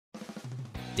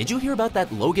Did you hear about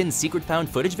that Logan secret found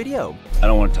footage video? I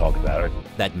don't want to talk about it.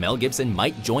 That Mel Gibson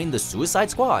might join the Suicide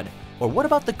Squad? Or what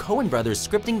about the Coen brothers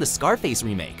scripting the Scarface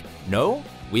remake? No?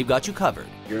 We've got you covered.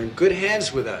 You're in good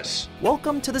hands with us.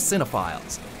 Welcome to the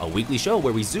CineFiles, a weekly show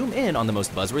where we zoom in on the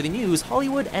most buzzworthy news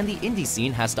Hollywood and the indie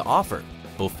scene has to offer.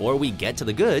 Before we get to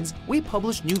the goods, we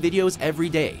publish new videos every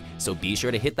day, so be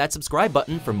sure to hit that subscribe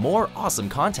button for more awesome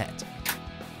content.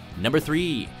 Number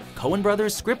 3. Coen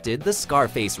brothers scripted the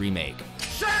Scarface remake.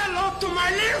 Say hello to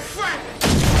my little friend!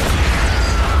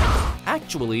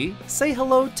 Actually, say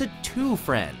hello to two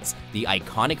friends. The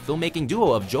iconic filmmaking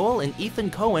duo of Joel and Ethan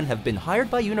Coen have been hired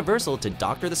by Universal to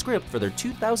doctor the script for their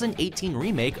 2018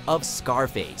 remake of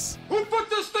Scarface. Who put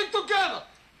this thing together?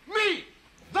 Me!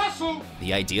 That's who!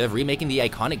 The idea of remaking the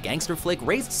iconic gangster flick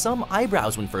raised some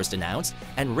eyebrows when first announced,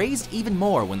 and raised even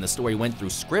more when the story went through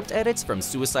script edits from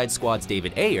Suicide Squad's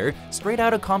David Ayer, Straight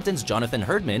Outta Compton's Jonathan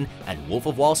Herdman, and Wolf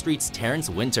of Wall Street's Terrence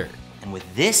Winter. And with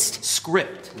this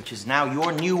script, which is now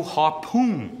your new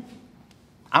harpoon,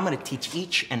 I'm gonna teach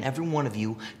each and every one of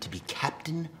you to be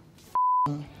Captain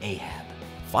Ahab.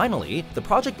 Finally, the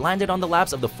project landed on the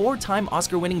laps of the 4-time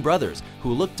Oscar-winning brothers,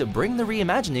 who looked to bring the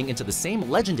reimagining into the same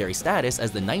legendary status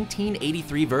as the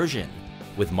 1983 version.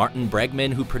 With Martin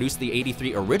Bregman, who produced the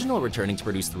 '83 original, returning to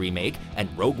produce the remake, and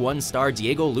Rogue One star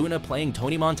Diego Luna playing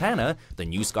Tony Montana, the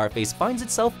new Scarface finds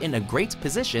itself in a great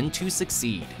position to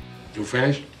succeed. You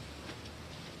finished?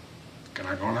 Can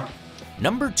I go now?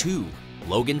 Number 2.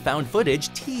 Logan found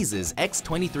footage teases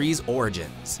X-23's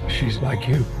origins. She's like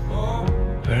you.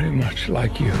 Very much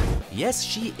like you. Yes,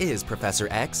 she is, Professor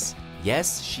X.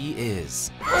 Yes, she is.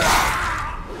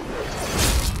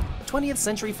 20th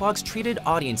Century Fox treated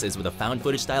audiences with a found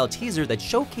footage style teaser that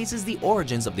showcases the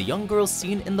origins of the young girls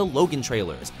seen in the Logan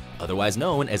trailers, otherwise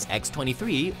known as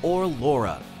X-23 or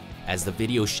Laura. As the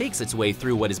video shakes its way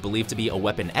through what is believed to be a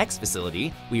Weapon X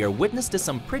facility, we are witness to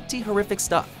some pretty horrific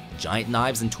stuff. Giant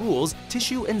knives and tools,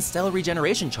 tissue and cell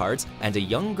regeneration charts, and a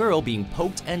young girl being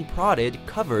poked and prodded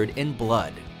covered in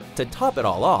blood. To top it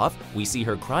all off, we see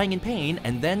her crying in pain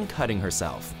and then cutting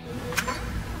herself.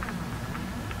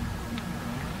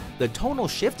 The tonal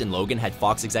shift in Logan had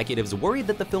Fox executives worried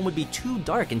that the film would be too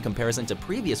dark in comparison to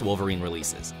previous Wolverine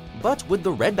releases. But with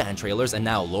the Red Band trailers and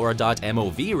now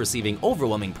laura.mov receiving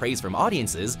overwhelming praise from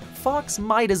audiences, Fox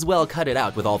might as well cut it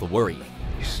out with all the worrying.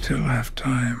 You still have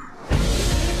time.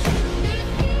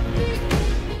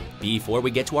 Before we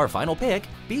get to our final pick,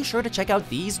 be sure to check out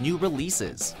these new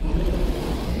releases.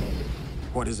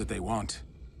 What is it they want?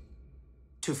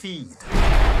 To feed.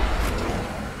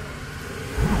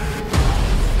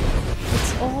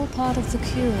 It's all part of the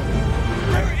cure.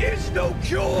 There is no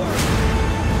cure!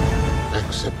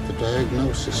 Accept the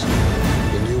diagnosis,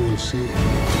 and you will see.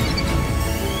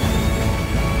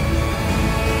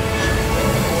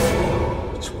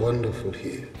 It's wonderful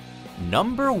here.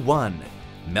 Number 1.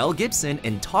 Mel Gibson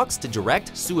in talks to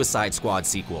direct Suicide Squad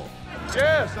sequel.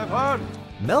 Yes, I've heard.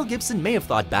 Mel Gibson may have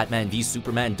thought Batman v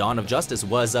Superman: Dawn of Justice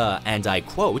was a, and I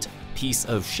quote, piece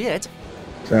of shit.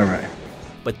 Is that right?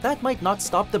 But that might not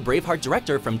stop the Braveheart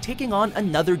director from taking on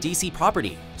another DC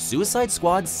property, Suicide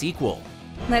Squad sequel.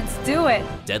 Let's do it!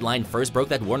 Deadline first broke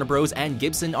that Warner Bros. And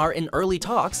Gibson are in early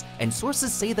talks, and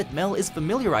sources say that Mel is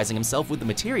familiarizing himself with the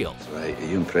material. Right, are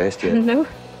you impressed yet? No.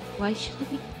 Why should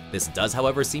we? This does,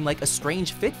 however, seem like a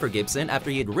strange fit for Gibson after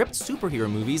he had ripped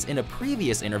superhero movies in a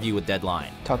previous interview with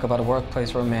Deadline. Talk about a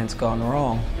workplace romance gone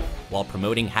wrong. While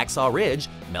promoting Hacksaw Ridge,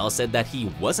 Mel said that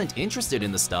he wasn't interested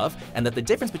in the stuff and that the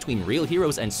difference between real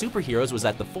heroes and superheroes was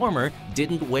that the former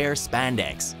didn't wear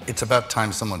spandex. It's about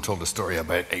time someone told a story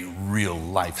about a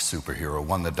real-life superhero,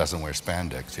 one that doesn't wear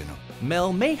spandex, you know.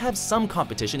 Mel may have some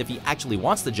competition if he actually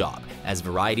wants the job, as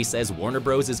Variety says Warner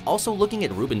Bros. Is also looking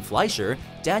at Ruben Fleischer,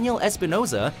 Daniel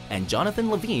Espinosa, and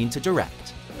Jonathan Levine to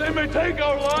direct. They may take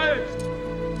our lives,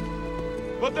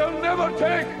 but they'll never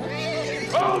take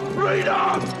our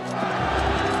freedom!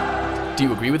 Do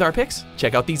you agree with our picks?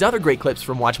 Check out these other great clips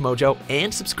from WatchMojo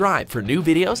and subscribe for new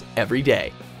videos every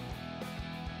day.